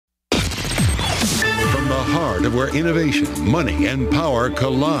heart of where innovation, money, and power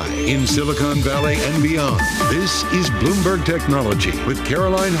collide in Silicon Valley and beyond. This is Bloomberg Technology with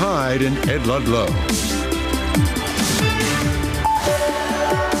Caroline Hyde and Ed Ludlow.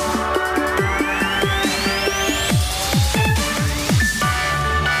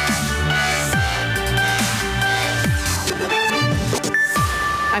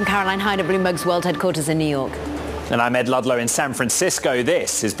 I'm Caroline Hyde at Bloomberg's World Headquarters in New York. And I'm Ed Ludlow in San Francisco.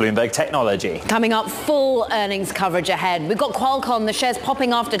 This is Bloomberg Technology. Coming up, full earnings coverage ahead. We've got Qualcomm, the shares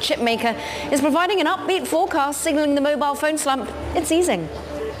popping after chipmaker is providing an upbeat forecast, signaling the mobile phone slump. It's easing.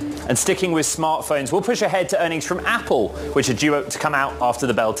 And sticking with smartphones, we'll push ahead to earnings from Apple, which are due to come out after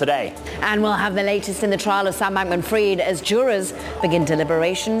the bell today. And we'll have the latest in the trial of Sam Bankman-Fried as jurors begin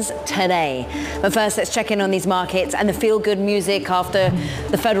deliberations today. But first, let's check in on these markets and the feel-good music after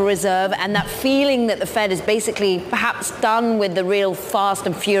the Federal Reserve and that feeling that the Fed is basically perhaps done with the real fast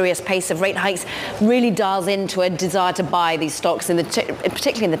and furious pace of rate hikes really dials into a desire to buy these stocks,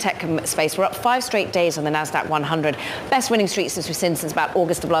 particularly in the tech space. We're up 5 straight days on the NASDAQ 100. Best winning streak we've seen since about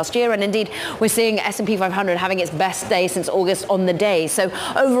August of last year. And indeed, we're seeing S&P 500 having its best day since August on the day. So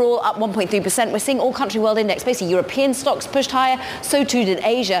overall, up 1.3%. We're seeing all country world index. Basically, European stocks pushed higher. So too did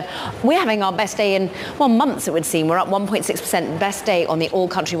Asia. We're having our best day in, months, it would seem. We're up 1.6%. Best day on the all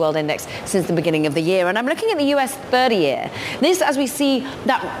country world index since the beginning of the year. And I'm looking at the US 30-year. This, as we see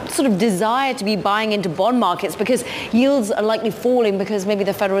that sort of desire to be buying into bond markets because yields are likely falling because maybe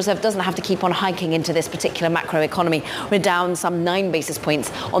the Federal Reserve doesn't have to keep on hiking into this particular macro economy. We're down some 9 basis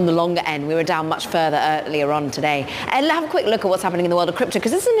points on the longer end. We were down much further earlier on today. And let's have a quick look at what's happening in the world of crypto,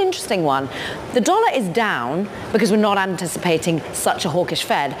 because this is an interesting one. The dollar is down because we're not anticipating such a hawkish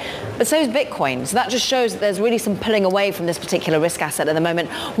Fed, but so is Bitcoin. So that just shows that there's really some pulling away from this particular risk asset at the moment.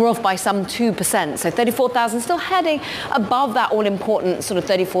 We're off by some 2%. So 34,000 still heading above that all-important sort of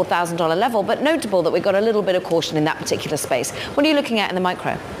 $34,000 level, but notable that we've got a little bit of caution in that particular space. What are you looking at in the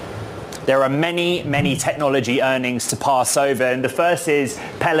micro? There are many technology earnings to pass over, and the first is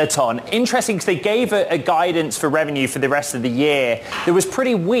Peloton. Interesting because they gave a guidance for revenue for the rest of the year that was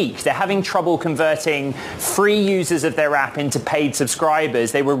pretty weak. They're having trouble converting free users of their app into paid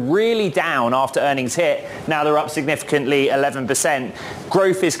subscribers. They were really down after earnings hit. Now they're up significantly, 11%.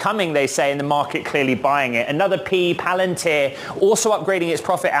 Growth is coming, they say, and the market clearly buying it. Another P, Palantir, also upgrading its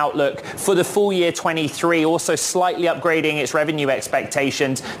profit outlook for the full year 23, also slightly upgrading its revenue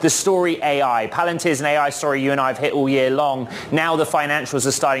expectations. The story AI. Palantir's an AI story you and I have hit all year long. Now the financials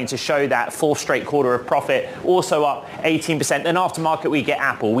are starting to show that. 4th straight quarter of profit, also up 18%. Then aftermarket, we get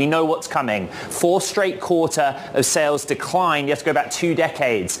Apple. We know what's coming. 4th straight quarter of sales decline. You have to go back 2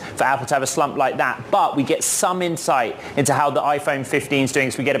 decades for Apple to have a slump like that. But we get some insight into how the iPhone 15 is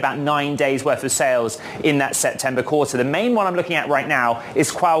doing. So we get about 9 days worth of sales in that September quarter. The main one I'm looking at right now is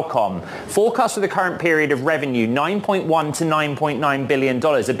Qualcomm. Forecast for the current period of revenue, $9.1 to $9.9 billion.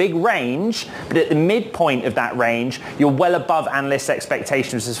 A big range, but at the midpoint of that range, you're well above analyst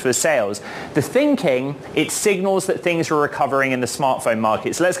expectations for sales. The thinking, it signals that things are recovering in the smartphone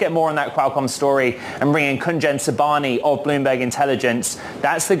market. So let's get more on that Qualcomm story and bring in Kunjan Sabani of Bloomberg Intelligence.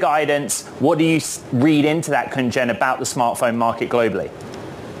 That's the guidance. What do you read into that, Kunjan, about the smartphone market globally?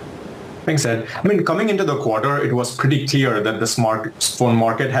 Thanks, Ed. Coming into the quarter, it was pretty clear that the smartphone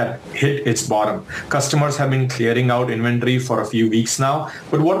market had hit its bottom. Customers have been clearing out inventory for a few weeks now,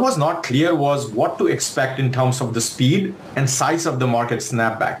 but what was not clear was what to expect in terms of the speed and size of the market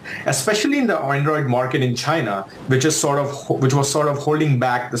snapback, especially in the Android market in China, which was sort of holding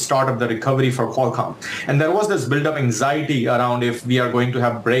back the start of the recovery for Qualcomm. And there was this build-up anxiety around if we are going to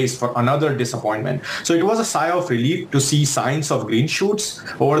have brace for another disappointment. So it was a sigh of relief to see signs of green shoots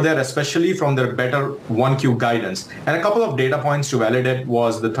over there, especially from their better 1Q guidance. And a couple of data points to validate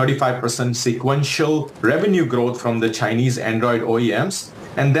was the 35% sequential revenue growth from the Chinese Android OEMs,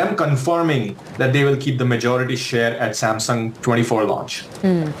 and them confirming that they will keep the majority share at Samsung 24 launch.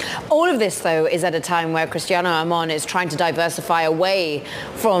 All of this, though, is at a time where Cristiano Amon is trying to diversify away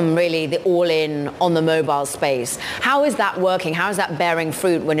from really the all-in on the mobile space. How is that working? How is that bearing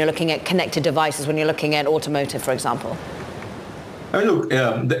fruit when you're looking at connected devices, when you're looking at automotive, for example? Look,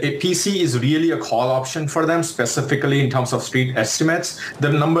 the PC is really a call option for them, specifically in terms of street estimates.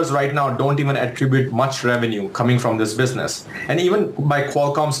 The numbers right now don't even attribute much revenue coming from this business. And even by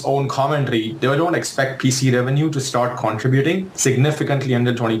Qualcomm's own commentary, they don't expect PC revenue to start contributing significantly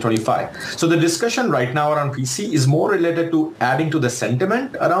until 2025. So the discussion right now around PC is more related to adding to the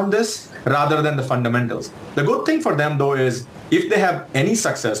sentiment around this rather than the fundamentals. The good thing for them, though, is if they have any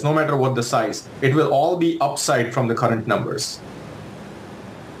success, no matter what the size, it will all be upside from the current numbers.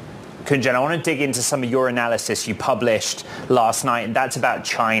 Kunjan, I want to dig into some of your analysis you published last night, and that's about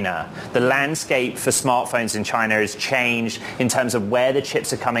China. The landscape for smartphones in China has changed in terms of where the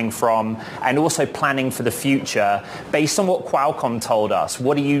chips are coming from and also planning for the future. Based on what Qualcomm told us,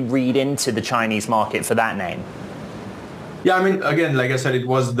 what do you read into the Chinese market for that name? Yeah, I mean, again, like I said, it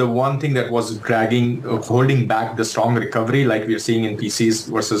was the one thing that was holding back the strong recovery like we're seeing in PCs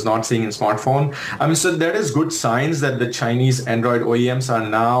versus not seeing in smartphone. I mean, so there is good signs that the Chinese Android OEMs are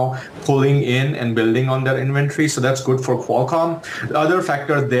now pulling in and building on their inventory. So that's good for Qualcomm. The other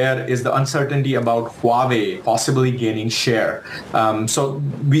factor there is the uncertainty about Huawei possibly gaining share. So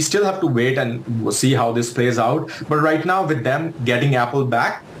we still have to wait and see how this plays out. But right now, with them getting Apple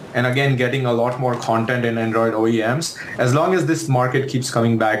back, and again, getting a lot more content in Android OEMs, as long as this market keeps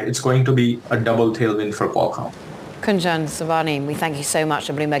coming back, it's going to be a double tailwind for Qualcomm. Kunjan Savani, we thank you so much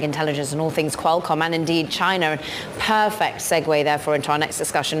to Bloomberg Intelligence and all things Qualcomm and indeed China. Perfect segue, therefore, into our next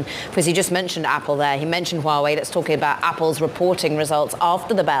discussion, because he just mentioned Apple there. He mentioned Huawei. Let's talk about Apple's reporting results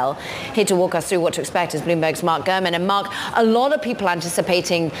after the bell. Here to walk us through what to expect is Bloomberg's Mark Gurman. And Mark, a lot of people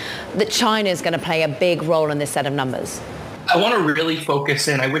anticipating that China is going to play a big role in this set of numbers. I want to really focus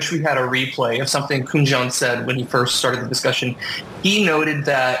in. I wish we had a replay of something Kunjan said when he first started the discussion. He noted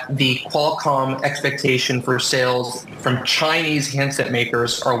that the Qualcomm expectation for sales from Chinese handset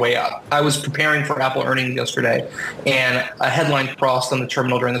makers are way up. I was preparing for Apple earnings yesterday, and a headline crossed on the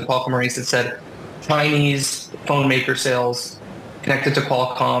terminal during the Qualcomm earnings that said Chinese phone maker sales connected to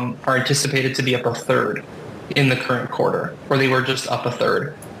Qualcomm are anticipated to be up a third in the current quarter, or they were just up a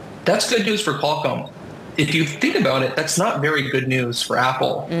third. That's good news for Qualcomm. If you think about it, that's not very good news for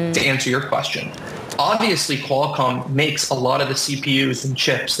Apple, to answer your question. Obviously, Qualcomm makes a lot of the CPUs and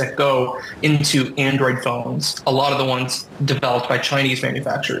chips that go into Android phones, a lot of the ones developed by Chinese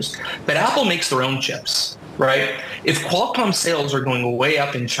manufacturers. But Apple makes their own chips, right? If Qualcomm sales are going way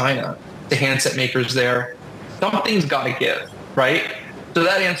up in China, the handset makers there, something's got to give, right? So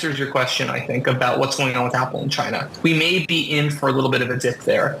that answers your question, I think, about what's going on with Apple in China. We may be in for a little bit of a dip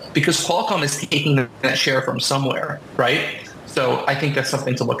there because Qualcomm is taking that share from somewhere, right? So I think that's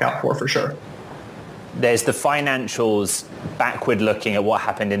something to look out for sure. There's the financials backward looking at what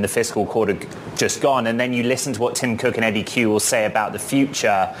happened in the fiscal quarter just gone, and then you listen to what Tim Cook and Eddie Q will say about the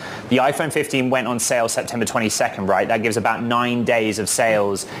future. The iPhone 15 went on sale September 22nd, right? That gives about 9 days of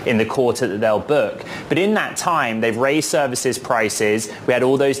sales in the quarter that they'll book. But in that time, they've raised services prices. We had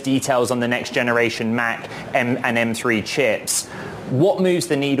all those details on the next generation Mac and M3 chips. What moves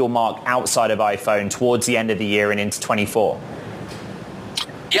the needle, Mark, outside of iPhone towards the end of the year and into 24?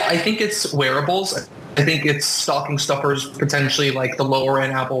 Yeah, I think it's wearables. I think it's stocking stuffers, potentially like the lower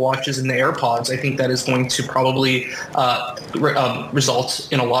end Apple Watches and the AirPods. I think that is going to probably result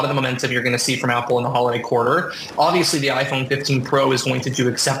in a lot of the momentum you're going to see from Apple in the holiday quarter. Obviously, the iPhone 15 Pro is going to do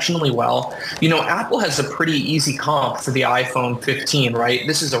exceptionally well. You know, Apple has a pretty easy comp for the iPhone 15, right?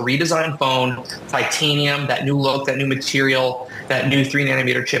 This is a redesigned phone, titanium, that new look, that new material, that new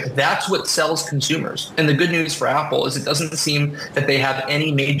 3nm chip. That's what sells consumers. And the good news for Apple is it doesn't seem that they have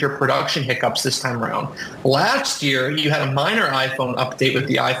any major production hiccups this time around. Last year, you had a minor iPhone update with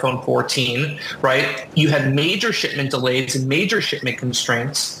the iPhone 14, right? You had major shipment delays and major shipment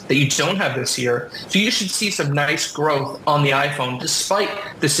constraints that you don't have this year. So you should see some nice growth on the iPhone despite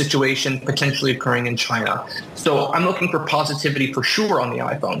the situation potentially occurring in China. So I'm looking for positivity for sure on the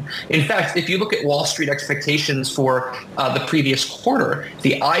iPhone. In fact, if you look at Wall Street expectations for the previous quarter,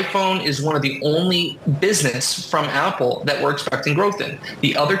 the iPhone is one of the only business from Apple that we're expecting growth in.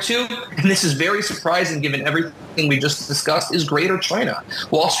 The other two, and this is very surprising given everything we just discussed, is Greater China.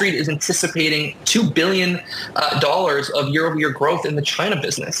 Wall Street is anticipating $2 billion of year-over-year growth in the China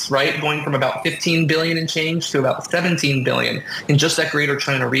business, right? Going from about 15 billion and change to about 17 billion in just that Greater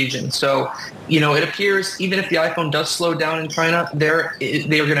China region. So, you know, it appears even if the iPhone does slow down in China, they are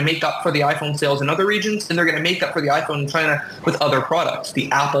going to make up for the iPhone sales in other regions, and they're going to make up for the iPhone in China with other products.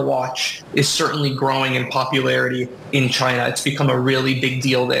 The Apple Watch is certainly growing in popularity in China. It's become a really big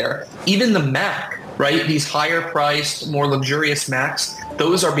deal there. Even the Mac, right? These higher priced, more luxurious Macs,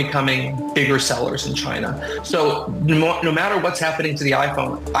 those are becoming bigger sellers in China. So no matter what's happening to the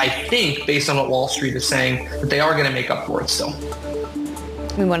iPhone, I think, based on what Wall Street is saying, that they are going to make up for it still.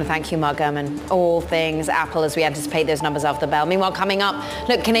 We want to thank you, Mark Gurman. All things Apple as we anticipate those numbers after the bell. Meanwhile, coming up,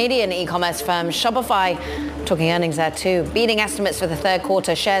 look, Canadian e-commerce firm Shopify talking earnings there too. Beating estimates for the third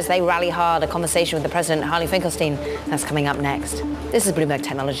quarter. Shares, they rally hard. A conversation with the president, Harley Finkelstein. That's coming up next. This is Bloomberg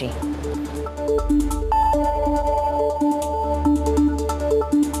Technology.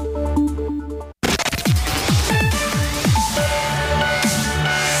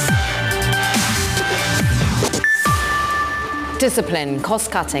 Discipline,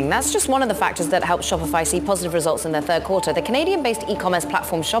 cost-cutting, that's just one of the factors that helped Shopify see positive results in their third quarter. The Canadian-based e-commerce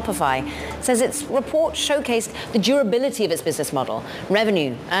platform Shopify says its report showcased the durability of its business model.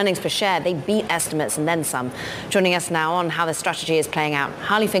 Revenue, earnings per share, they beat estimates and then some. Joining us now on how the strategy is playing out,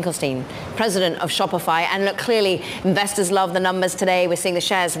 Harley Finkelstein, president of Shopify. And look, clearly, investors love the numbers today. We're seeing the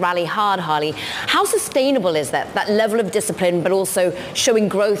shares rally hard, Harley. How sustainable is that level of discipline, but also showing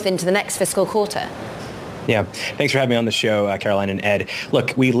growth into the next fiscal quarter? Yeah, thanks for having me on the show, Caroline and Ed.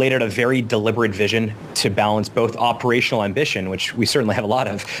 Look, we laid out a very deliberate vision to balance both operational ambition, which we certainly have a lot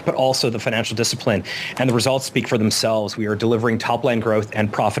of, but also the financial discipline. And the results speak for themselves. We are delivering top-line growth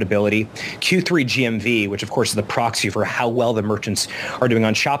and profitability. Q3 GMV, which of course is the proxy for how well the merchants are doing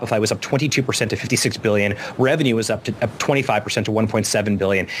on Shopify, was up 22% to $56 billion. Revenue was up 25% to $1.7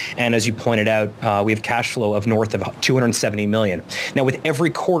 billion. And as you pointed out, we have cash flow of north of $270 million. Now, with every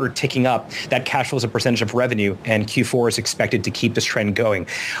quarter ticking up, that cash flow is a percentage of revenue, and Q4 is expected to keep this trend going.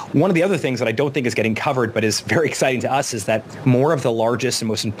 One of the other things that I don't think is getting covered, but is very exciting to us, is that more of the largest and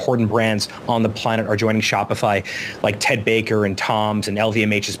most important brands on the planet are joining Shopify, like Ted Baker and Tom's and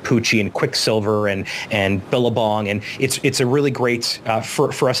LVMH's Pucci and Quicksilver and Billabong. And it's a really great,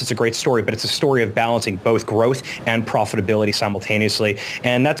 for us, it's a great story, but it's a story of balancing both growth and profitability simultaneously.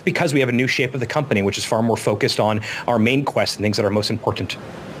 And that's because we have a new shape of the company, which is far more focused on our main quest and things that are most important.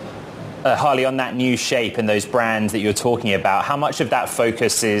 Harley, on that new shape and those brands that you're talking about, how much of that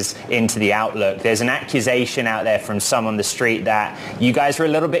focuses into the outlook? There's an accusation out there from some on the street that you guys are a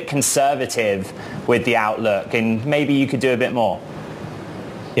little bit conservative with the outlook, and maybe you could do a bit more.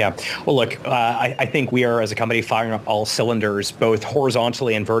 Yeah. Well, look, I think we are, as a company, firing up all cylinders, both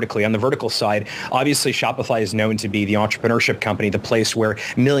horizontally and vertically. On the vertical side, obviously, Shopify is known to be the entrepreneurship company, the place where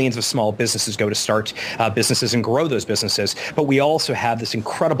millions of small businesses go to start businesses and grow those businesses. But we also have this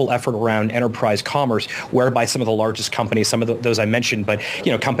incredible effort around enterprise commerce, whereby some of the largest companies, some of those I mentioned, but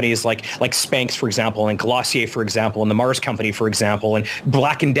companies like Spanx, for example, and Glossier, for example, and the Mars Company, for example, and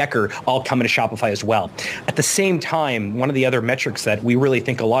Black & Decker all come into Shopify as well. At the same time, one of the other metrics that we really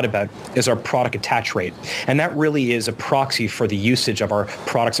think a lot about is our product attach rate. And that really is a proxy for the usage of our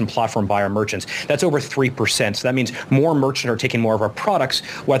products and platform by our merchants. That's over 3%. So that means more merchants are taking more of our products,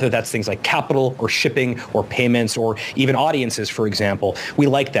 whether that's things like capital or shipping or payments or even audiences, for example. We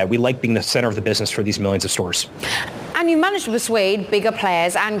like that. We like being the center of the business for these millions of stores. And you managed to persuade bigger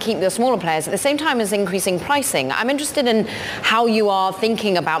players and keep the smaller players at the same time as increasing pricing. I'm interested in how you are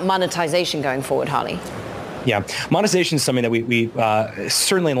thinking about monetization going forward, Harley. Yeah, monetization is something that we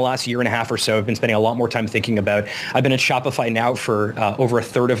certainly in the last year and a half or so have been spending a lot more time thinking about. I've been at Shopify now for over a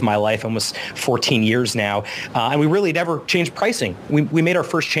third of my life, almost 14 years now, and we really never changed pricing. We made our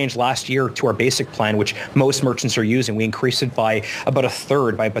first change last year to our basic plan, which most merchants are using. We increased it by about a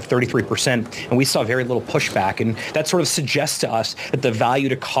third, by about 33%, and we saw very little pushback. And that sort of suggests to us that the value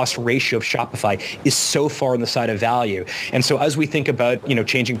to cost ratio of Shopify is so far on the side of value. And so as we think about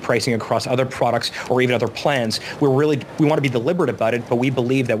changing pricing across other products or even other plans, we want to be deliberate about it, but we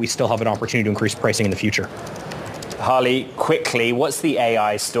believe that we still have an opportunity to increase pricing in the future. Harley, quickly, what's the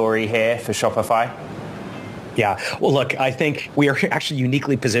AI story here for Shopify? Yeah. Well, look, I think we are actually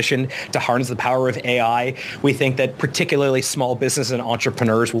uniquely positioned to harness the power of AI. We think that particularly small business and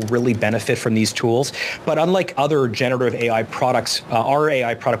entrepreneurs will really benefit from these tools. But unlike other generative AI products, our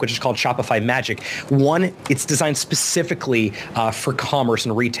AI product, which is called Shopify Magic, one, it's designed specifically for commerce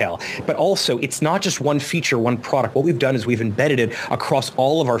and retail. But also, it's not just one feature, one product. What we've done is we've embedded it across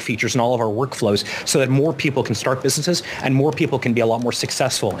all of our features and all of our workflows so that more people can start businesses and more people can be a lot more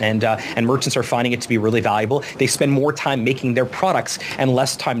successful. And merchants are finding it to be really valuable. They spend more time making their products and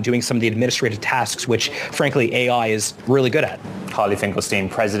less time doing some of the administrative tasks, which, frankly, AI is really good at. Harley Finkelstein,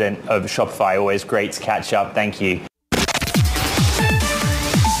 president of Shopify. Always great to catch up. Thank you.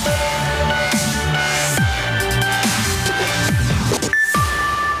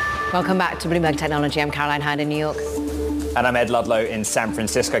 Welcome back to Bloomberg Technology. I'm Caroline Hyde in New York. And I'm Ed Ludlow in San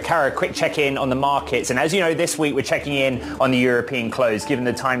Francisco. Kara, quick check-in on the markets. And as you know, this week we're checking in on the European close, given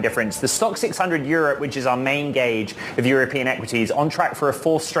the time difference. The Stock 600 Europe, which is our main gauge of European equities, on track for a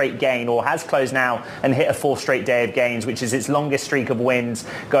fourth straight gain, or has closed now and hit a fourth straight day of gains, which is its longest streak of wins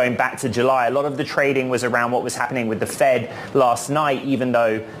going back to July. A lot of the trading was around what was happening with the Fed last night, even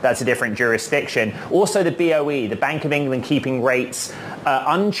though that's a different jurisdiction. Also the BOE, the Bank of England, keeping rates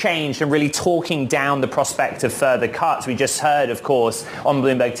unchanged and really talking down the prospect of further cuts. We just heard, of course, on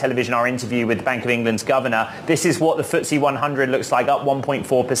Bloomberg Television, our interview with the Bank of England's governor. This is what the FTSE 100 looks like, up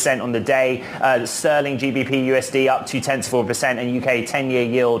 1.4% on the day. Sterling, GBP, USD up 0.2%, and UK 10-year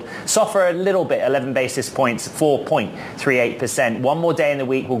yield softer a little bit, 11 basis points, 4.38%. One more day in the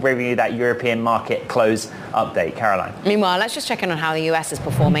week, we'll bring you that European market close update. Caroline. Meanwhile, let's just check in on how the US is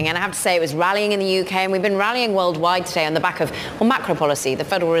performing. And I have to say it was rallying in the UK, and we've been rallying worldwide today on the back of macro policy. The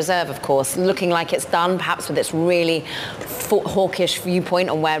Federal Reserve, of course, looking like it's done, perhaps with its really hawkish viewpoint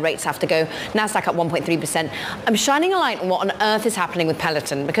on where rates have to go. Nasdaq up 1.3%. I'm shining a light on what on earth is happening with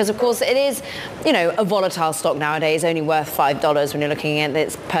Peloton, because of course it is, a volatile stock nowadays, only worth $5 when you're looking at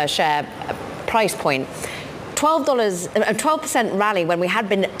its per share price point. $12, 12% rally when we had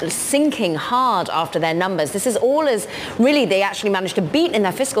been sinking hard after their numbers. This is all as really they actually managed to beat in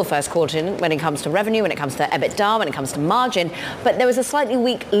their fiscal first quarter when it comes to revenue, when it comes to EBITDA, when it comes to margin. But there was a slightly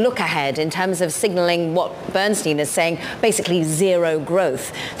weak look ahead in terms of signaling what Bernstein is saying, basically zero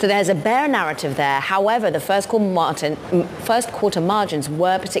growth. So there's a bear narrative there. However, the first quarter margins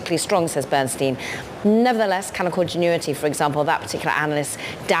were particularly strong, says Bernstein. Nevertheless, Canaccord Genuity, for example, that particular analyst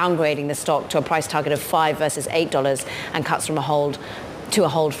downgrading the stock to a price target of $5 versus $8 and cuts from a hold to a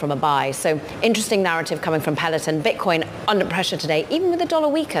hold from a buy. So interesting narrative coming from Peloton. Bitcoin under pressure today, even with the dollar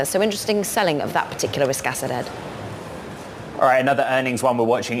weaker. So interesting selling of that particular risk asset, Ed. All right, another earnings one we're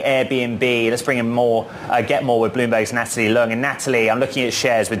watching, Airbnb. Let's bring in more, get more with Bloomberg's Natalie Leung. And Natalie, I'm looking at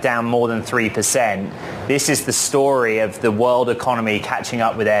shares, we're down more than 3%. This is the story of the world economy catching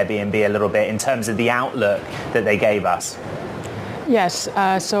up with Airbnb a little bit in terms of the outlook that they gave us. Yes,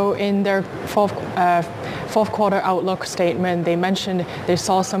 so in their fourth quarter outlook statement, they mentioned they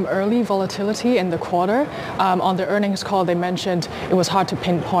saw some early volatility in the quarter. On the earnings call, they mentioned it was hard to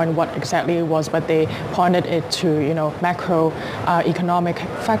pinpoint what exactly it was, but they pointed it to, macro economic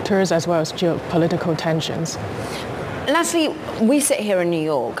factors as well as geopolitical tensions. Lastly, we sit here in New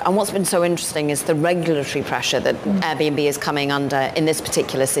York, and what's been so interesting is the regulatory pressure that Airbnb is coming under in this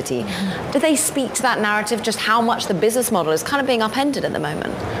particular city. Do they speak to that narrative, just how much the business model is kind of being upended at the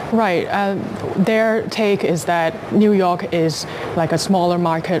moment? Right. Their take is that New York is like a smaller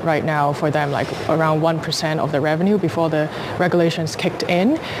market right now for them, like around 1% of the revenue before the regulations kicked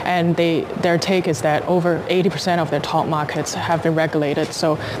in. And their take is that over 80% of their top markets have been regulated.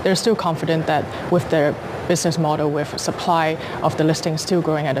 So they're still confident that with their business model, with supply of the listings still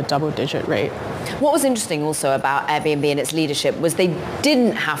growing at a double-digit rate. What was interesting also about Airbnb and its leadership was they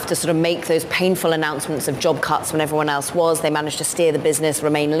didn't have to sort of make those painful announcements of job cuts when everyone else was. They managed to steer the business,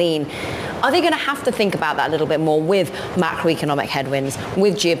 remain lean. Are they going to have to think about that a little bit more with macroeconomic headwinds,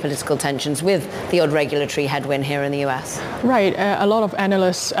 with geopolitical tensions, with the odd regulatory headwind here in the US? Right. A lot of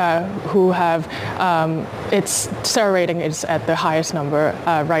analysts who have its SER rating is at the highest number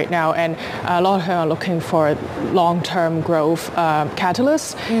right now, and a lot of them are looking for long-term growth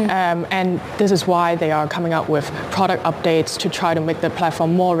catalysts, and this is why they are coming up with product updates to try to make the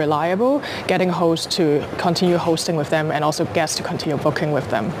platform more reliable, getting hosts to continue hosting with them and also guests to continue booking with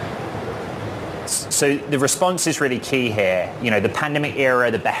them. So the response is really key here. The pandemic era,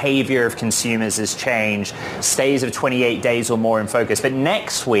 the behavior of consumers has changed, stays of 28 days or more in focus. But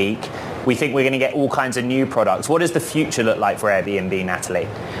next week, we think we're going to get all kinds of new products. What does the future look like for Airbnb, Natalie?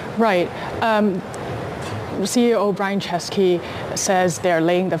 Right. CEO Brian Chesky says they're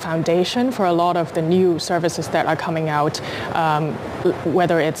laying the foundation for a lot of the new services that are coming out,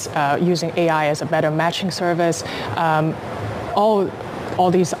 whether it's using AI as a better matching service. All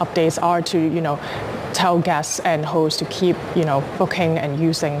these updates are to, tell guests and hosts to keep, booking and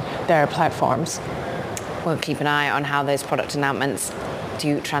using their platforms. We'll keep an eye on how those product announcements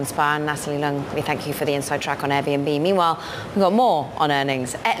do transpire. Natalie Leung, we thank you for the inside track on Airbnb. Meanwhile, we've got more on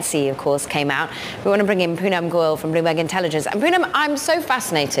earnings. Etsy, of course, came out. We want to bring in Poonam Goyal from Bloomberg Intelligence. And Poonam, I'm so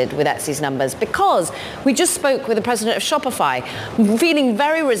fascinated with Etsy's numbers because we just spoke with the president of Shopify, feeling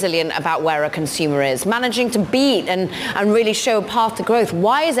very resilient about where a consumer is, managing to beat and really show a path to growth.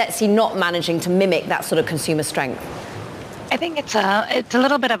 Why is Etsy not managing to mimic that sort of consumer strength? I think it's a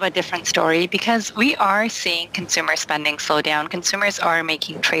little bit of a different story because we are seeing consumer spending slow down. Consumers are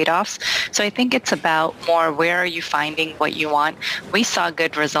making trade-offs. So I think it's about more where are you finding what you want. We saw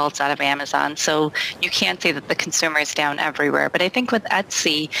good results out of Amazon. So you can't say that the consumer is down everywhere. But I think with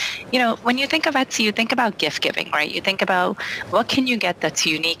Etsy, when you think of Etsy, you think about gift giving, right? You think about what can you get that's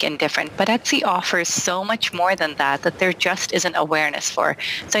unique and different. But Etsy offers so much more than that there just isn't awareness for.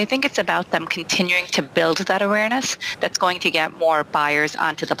 So I think it's about them continuing to build that awareness that's going to get more buyers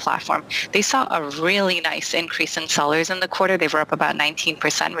onto the platform. They saw a really nice increase in sellers in the quarter. They were up about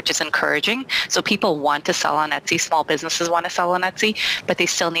 19%, which is encouraging. So people want to sell on Etsy. Small businesses want to sell on Etsy, but they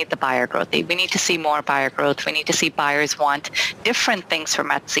still need the buyer growth. We need to see more buyer growth. We need to see buyers want different things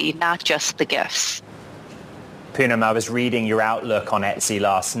from Etsy, not just the gifts. Poonam, I was reading your outlook on Etsy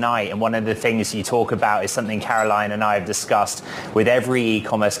last night, and one of the things you talk about is something Caroline and I have discussed with every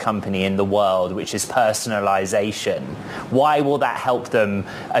e-commerce company in the world, which is personalization. Why will that help them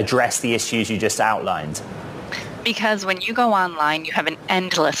address the issues you just outlined? Because when you go online, you have an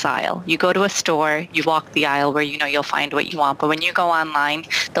endless aisle. You go to a store, you walk the aisle where you know you'll find what you want. But when you go online,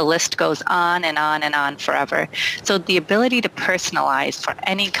 the list goes on and on and on forever. So the ability to personalize for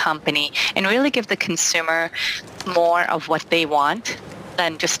any company and really give the consumer more of what they want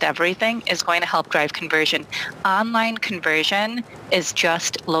than just everything is going to help drive conversion. Online conversion is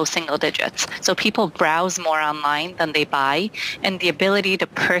just low single digits. So people browse more online than they buy, and the ability to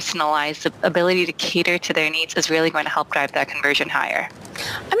personalize, the ability to cater to their needs is really going to help drive that conversion higher.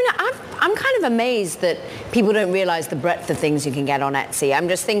 I mean, I'm kind of amazed that people don't realize the breadth of things you can get on Etsy. I'm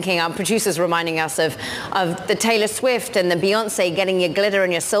just thinking, our producer's reminding us of the Taylor Swift and the Beyonce getting your glitter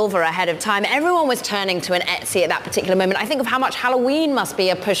and your silver ahead of time. Everyone was turning to an Etsy at that particular moment. I think of how much Halloween must be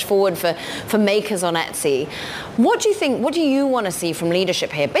a push forward for makers on Etsy. What do you think, what do you want to see from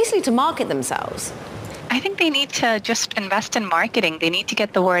leadership here, basically to market themselves? I think they need to just invest in marketing. They need to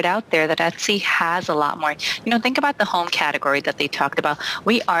get the word out there that Etsy has a lot more. Think about the home category that they talked about.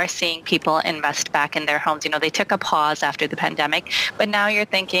 We are seeing people invest back in their homes. They took a pause after the pandemic, but now you're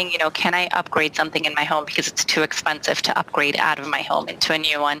thinking, can I upgrade something in my home because it's too expensive to upgrade out of my home into a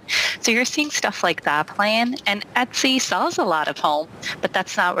new one? So you're seeing stuff like that playing, and Etsy sells a lot of home, but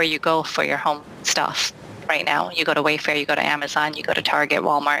that's not where you go for your home stuff right now. You go to Wayfair, you go to Amazon, you go to Target,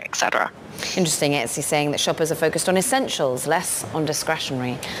 Walmart, etc. Interesting. Etsy saying that shoppers are focused on essentials, less on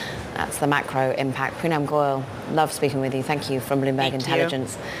discretionary. That's the macro impact. Poonam Goyal, love speaking with you. Thank you from Bloomberg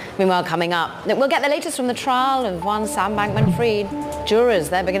Intelligence. Meanwhile, coming up, we'll get the latest from the trial of one Sam Bankman-Fried. Jurors,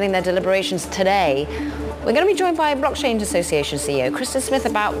 they're beginning their deliberations today. We're going to be joined by Blockchain Association CEO Kristen Smith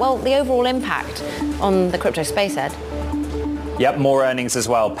about, the overall impact on the crypto space, Ed. Yep, more earnings as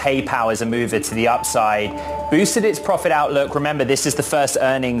well. PayPal is a mover to the upside. Boosted its profit outlook. Remember, this is the first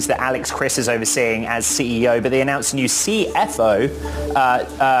earnings that Alex Chris is overseeing as CEO, but they announced a new CFO,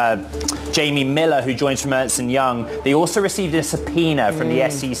 Jamie Miller, who joins from Ernst & Young. They also received a subpoena from the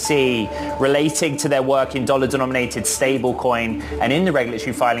SEC relating to their work in dollar-denominated stablecoin, and in the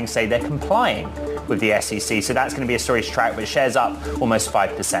regulatory filings say they're complying with the SEC. So that's going to be a story to track, but shares up almost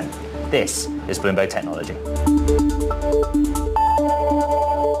 5%. This is Bloomberg Technology.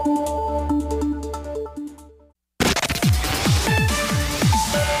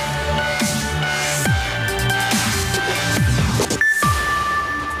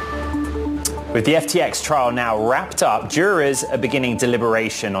 With the FTX trial now wrapped up, jurors are beginning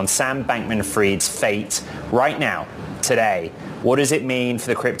deliberation on Sam Bankman-Fried's fate right now, today. What does it mean for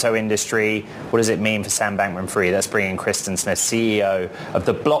the crypto industry? What does it mean for Sam Bankman-Fried? Let's bring in Kristen Smith, CEO of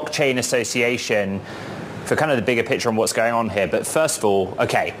the Blockchain Association, for kind of the bigger picture on what's going on here. But first of all,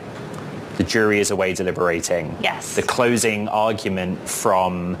 the jury is away deliberating. Yes. The closing argument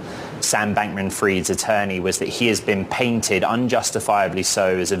from Sam Bankman-Fried's attorney was that he has been painted, unjustifiably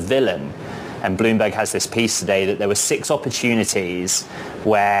so, as a villain. And Bloomberg has this piece today that there were 6 opportunities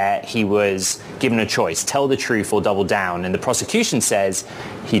where he was given a choice, tell the truth or double down. And the prosecution says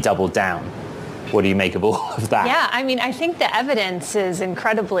he doubled down. What do you make of all of that? Yeah, I think the evidence is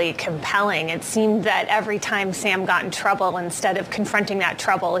incredibly compelling. It seemed that every time Sam got in trouble, instead of confronting that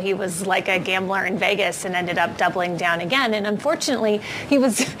trouble, he was like a gambler in Vegas and ended up doubling down again. And unfortunately, he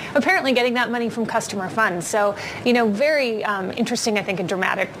was apparently getting that money from customer funds. So, very interesting, I think, a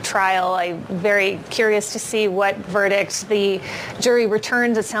dramatic trial. I'm very curious to see what verdict the jury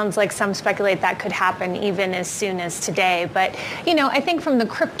returns. It sounds like some speculate that could happen even as soon as today. But, I think from the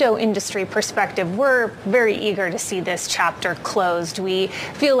crypto industry perspective, we're very eager to see this chapter closed. We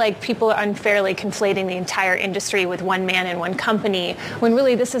feel like people are unfairly conflating the entire industry with one man and one company, when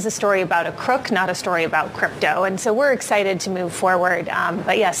really this is a story about a crook, not a story about crypto. And so we're excited to move forward.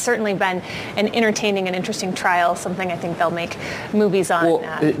 But yes, certainly been an entertaining and interesting trial, something I think they'll make movies on.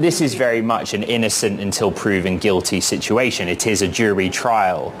 Well, this is very much an innocent until proven guilty situation. It is a jury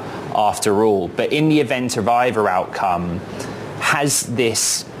trial after all. But in the event of either outcome, has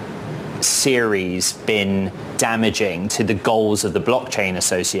this series been damaging to the goals of the Blockchain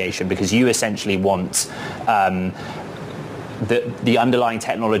Association? Because you essentially want the underlying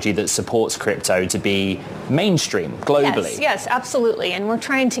technology that supports crypto to be mainstream globally. Yes, absolutely. And we're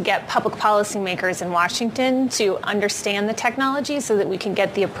trying to get public policymakers in Washington to understand the technology so that we can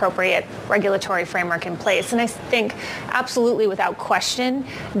get the appropriate regulatory framework in place. And I think absolutely without question,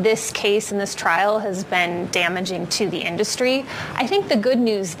 this case and this trial has been damaging to the industry. I think the good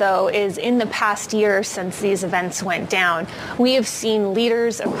news, though, is in the past year since these events went down, we have seen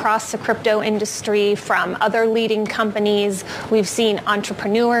leaders across the crypto industry from other leading companies. We've seen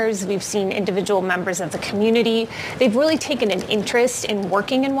entrepreneurs. We've seen individual members of the community. They've really taken an interest in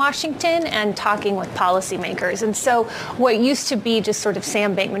working in Washington and talking with policymakers. And so what used to be just sort of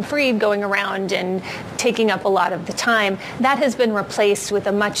Sam Bankman-Fried going around and taking up a lot of the time. That has been replaced with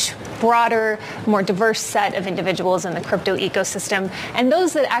a much broader, more diverse set of individuals in the crypto ecosystem, and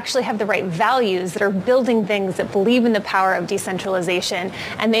those that actually have the right values, that are building things, that believe in the power of decentralization,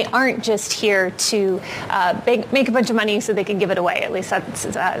 and they aren't just here to make a bunch of money so they can give it away. At least that's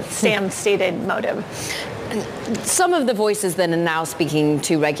Sam's stated motive. Some of the voices then are now speaking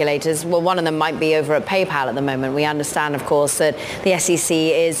to regulators. Well, one of them might be over at PayPal at the moment. We understand, of course, that the SEC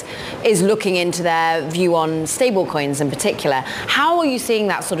is looking into their view on stablecoins in particular. How are you seeing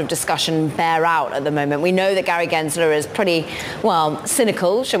that sort of discussion bear out at the moment? We know that Gary Gensler is pretty, well,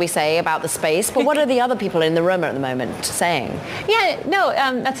 cynical, shall we say, about the space. But what are the other people in the room at the moment saying? Yeah, no,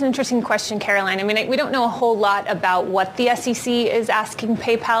 that's an interesting question, Caroline. I mean, we don't know a whole lot about what the SEC is asking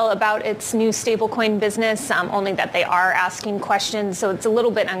PayPal about its new stablecoin business. Only that they are asking questions, so it's a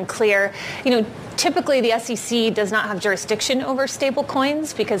little bit unclear. Typically, the SEC does not have jurisdiction over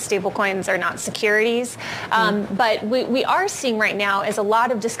stablecoins because stablecoins are not securities. But we are seeing right now is a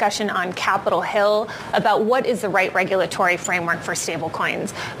lot of discussion on Capitol Hill about what is the right regulatory framework for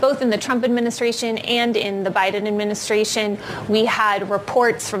stablecoins. Both in the Trump administration and in the Biden administration, we had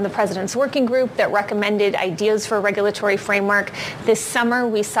reports from the president's working group that recommended ideas for a regulatory framework. This summer,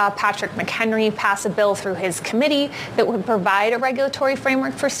 we saw Patrick McHenry pass a bill through his committee that would provide a regulatory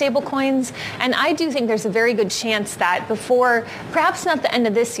framework for stablecoins. And I do think there's a very good chance that before, perhaps not the end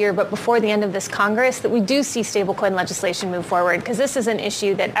of this year, but before the end of this Congress, that we do see stablecoin legislation move forward, because this is an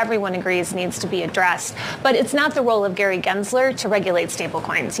issue that everyone agrees needs to be addressed. But it's not the role of Gary Gensler to regulate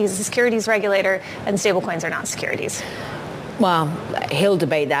stablecoins. He's a securities regulator, and stablecoins are not securities. Well, he'll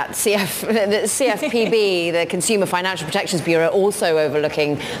debate that. The CFPB, the Consumer Financial Protections Bureau, also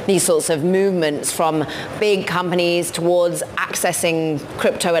overlooking these sorts of movements from big companies towards accessing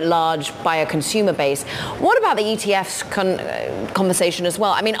crypto at large by a consumer base. What about the ETFs conversation as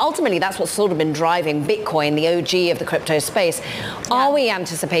well? I mean, ultimately, that's what's sort of been driving Bitcoin, the OG of the crypto space. Yeah. Are we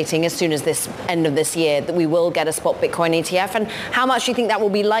anticipating as soon as this end of this year that we will get a spot Bitcoin ETF? And how much do you think that will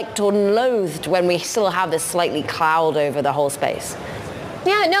be liked or loathed when we still have this slightly cloud over the whole space?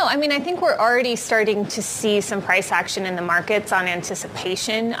 Yeah, no, I mean, I think we're already starting to see some price action in the markets on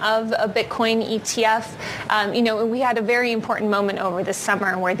anticipation of a Bitcoin ETF. We had a very important moment over the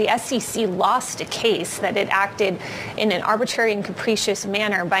summer where the SEC lost a case that it acted in an arbitrary and capricious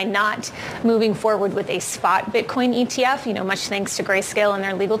manner by not moving forward with a spot Bitcoin ETF, much thanks to Grayscale and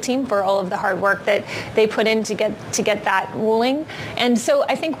their legal team for all of the hard work that they put in to get that ruling. And so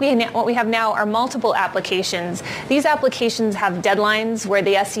I think what we have now are multiple applications. These applications have deadlines where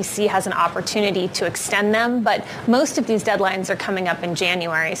the SEC has an opportunity to extend them, but most of these deadlines are coming up in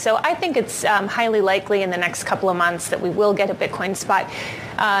January. So I think it's highly likely in the next couple of months that we will get a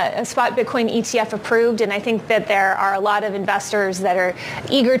spot Bitcoin ETF approved, and I think that there are a lot of investors that are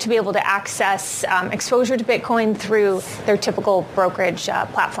eager to be able to access exposure to Bitcoin through their typical brokerage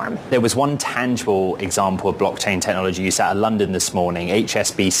platform. There was one tangible example of blockchain technology used out of London this morning,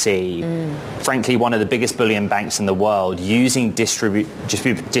 HSBC, frankly one of the biggest bullion banks in the world, using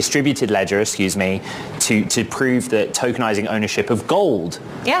distributed ledger, to prove that tokenizing ownership of gold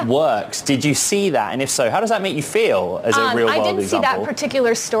works. Did you see that? And if so, how does that make you feel as a real world example? I didn't see that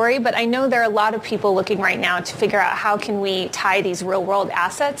particular story, but I know there are a lot of people looking right now to figure out how can we tie these real world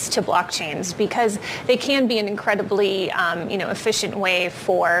assets to blockchains, because they can be an incredibly efficient way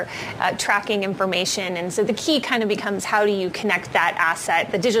for tracking information. And so the key kind of becomes, how do you connect that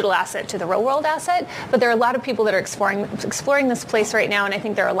asset, the digital asset, to the real world asset? But there are a lot of people that are exploring this place right now, and I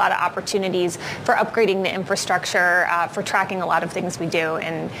think there are a lot of opportunities for upgrading the infrastructure, for tracking a lot of things we do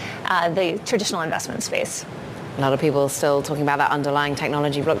in the traditional investment space. A lot of people still talking about that underlying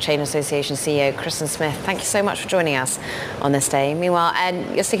technology. Blockchain Association CEO Kristen Smith, thank you so much for joining us on this day. Meanwhile,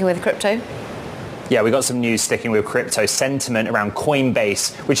 Ed, you're sticking with crypto? Yeah, we got some news sticking with crypto. Sentiment around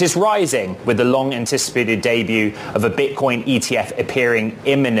Coinbase, which is rising with the long-anticipated debut of a Bitcoin ETF appearing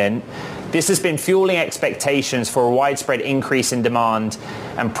imminent. This has been fueling expectations for a widespread increase in demand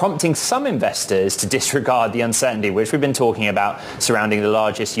and prompting some investors to disregard the uncertainty, which we've been talking about, surrounding the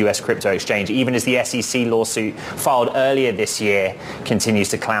largest US crypto exchange, even as the SEC lawsuit filed earlier this year continues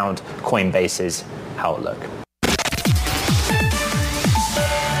to cloud Coinbase's outlook.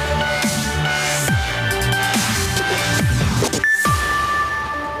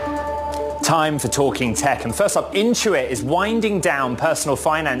 Time for Talking Tech. And first up, Intuit is winding down personal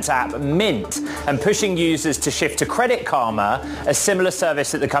finance app Mint and pushing users to shift to Credit Karma, a similar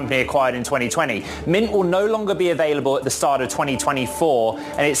service that the company acquired in 2020. Mint will no longer be available at the start of 2024,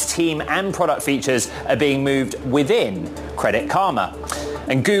 and its team and product features are being moved within Credit Karma.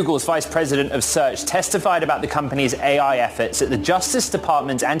 And Google's vice president of search testified about the company's AI efforts at the Justice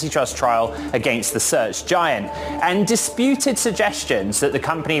Department's antitrust trial against the search giant, and disputed suggestions that the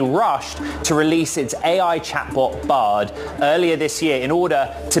company rushed to release its AI chatbot Bard earlier this year in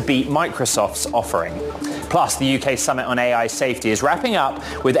order to beat Microsoft's offering. Plus, the UK Summit on AI Safety is wrapping up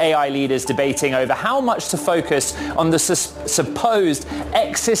with AI leaders debating over how much to focus on the supposed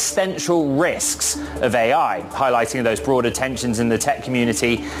existential risks of AI, highlighting those broader tensions in the tech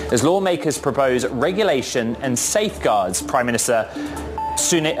community as lawmakers propose regulation and safeguards. Prime Minister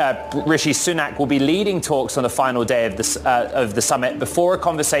Rishi Sunak will be leading talks on the final day of the summit before a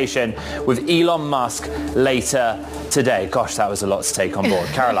conversation with Elon Musk later today. Gosh, that was a lot to take on board.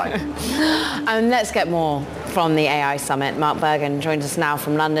 Caroline. Let's get more from the AI summit. Mark Bergen joins us now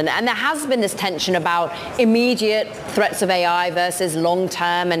from London. And there has been this tension about immediate threats of AI versus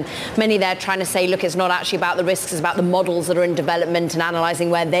long-term. And many there trying to say, look, it's not actually about the risks, it's about the models that are in development and analyzing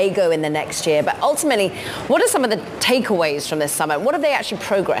where they go in the next year. But ultimately, what are some of the takeaways from this summit? What have they actually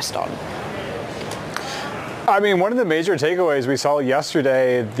progressed on? I mean, one of the major takeaways we saw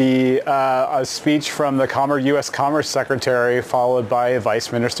yesterday, a speech from the U.S. Commerce Secretary, followed by a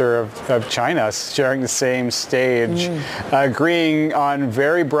Vice Minister of China, sharing the same stage, agreeing on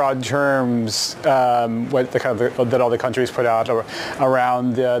very broad terms that all the countries put out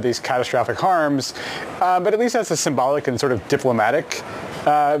around these catastrophic harms. But at least that's a symbolic and sort of diplomatic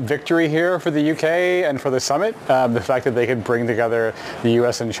victory here for the UK and for the summit. The fact that they could bring together the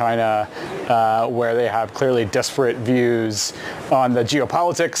US and China, where they have clearly disparate views on the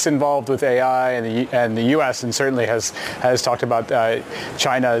geopolitics involved with AI, and the US, and certainly has talked about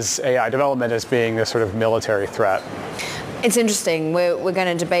China's AI development as being a sort of military threat. It's interesting. We're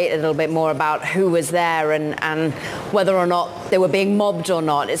going to debate a little bit more about who was there and whether or not they were being mobbed or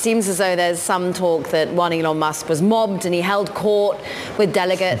not. It seems as though there's some talk that one Elon Musk was mobbed and he held court with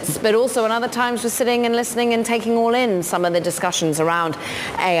delegates, but also in other times was sitting and listening and taking all in some of the discussions around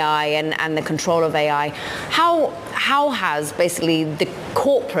AI and the control of AI. How has basically the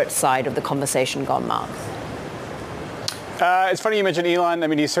corporate side of the conversation gone, Mark? It's funny you mentioned Elon. I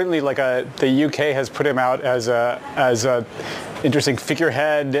mean, he's certainly the UK has put him out as a interesting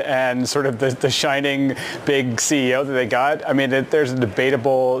figurehead and sort of the shining big CEO that they got. I mean, there's a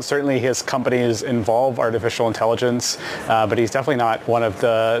debatable, certainly his companies involve artificial intelligence, but he's definitely not one of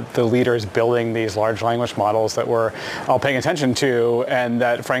the leaders building these large language models that we're all paying attention to, and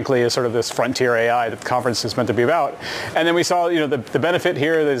that frankly is sort of this frontier AI that the conference is meant to be about. And then we saw, the benefit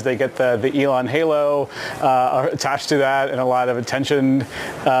here is they get the Elon halo attached to that and a lot of attention.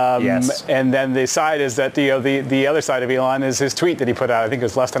 Yes. And then the side is that the other side of Elon is his tweet that he put out, I think it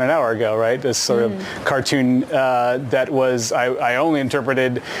was less than an hour ago, right? This sort of cartoon that was, I only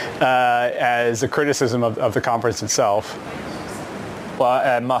interpreted as a criticism of the conference itself.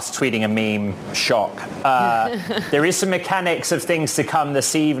 Well, Musk tweeting a meme, shock. There is some mechanics of things to come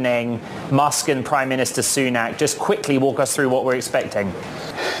this evening. Musk and Prime Minister Sunak, just quickly walk us through what we're expecting.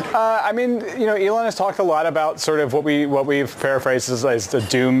 I mean, Elon has talked a lot about sort of what we've paraphrased as the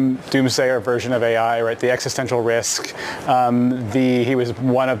doomsayer version of AI, right? The existential risk. He was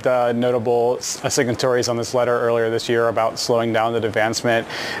one of the notable signatories on this letter earlier this year about slowing down the advancement.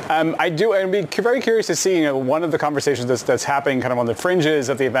 I'd be very curious to see, one of the conversations that's happening kind of on the fringes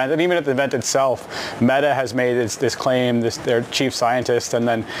of the event, and even at the event itself. Meta has made this claim, their chief scientist, and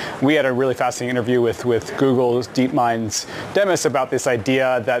then we had a really fascinating interview with Google's DeepMind's Demis about this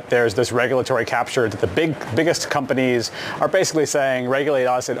idea that there's this regulatory capture, that the biggest companies are basically saying regulate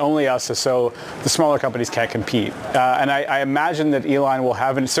us and only us, so the smaller companies can't compete. And I imagine that Elon will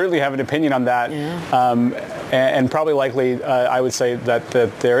certainly have an opinion on that, and probably likely I would say that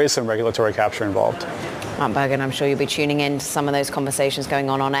there is some regulatory capture involved. Mark Bergen, I'm sure you'll be tuning in to some of those conversations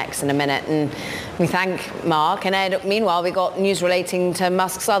going on X in a minute. And we thank Mark. And Ed, meanwhile, we got news relating to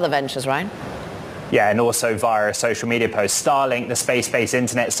Musk's other ventures, right? Yeah, and also via a social media post, Starlink, the space-based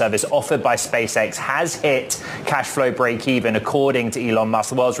internet service offered by SpaceX, has hit cash flow break-even, according to Elon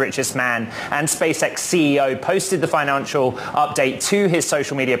Musk, the world's richest man. And SpaceX CEO posted the financial update to his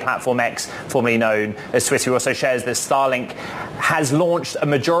social media platform X, formerly known as Twitter. He also shares that Starlink has launched a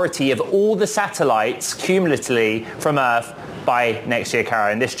majority of all the satellites cumulatively from Earth by next year,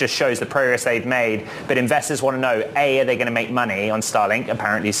 Kara. And this just shows the progress they've made. But investors want to know, A, are they going to make money on Starlink?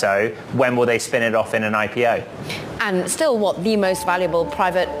 Apparently so. When will they spin it off in an IPO? And still, the most valuable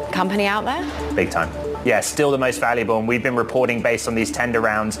private company out there? Big time. Yeah, still the most valuable. And we've been reporting based on these tender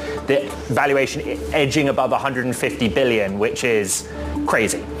rounds, the valuation edging above 150 billion, which is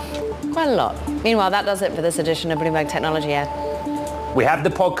crazy. Quite a lot. Meanwhile, that does it for this edition of Bloomberg Technology, Ed. We have the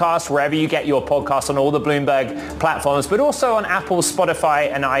podcast wherever you get your podcasts on all the Bloomberg platforms, but also on Apple, Spotify,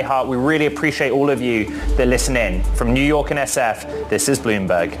 and iHeart. We really appreciate all of you that listen in. From New York and SF, this is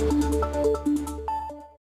Bloomberg.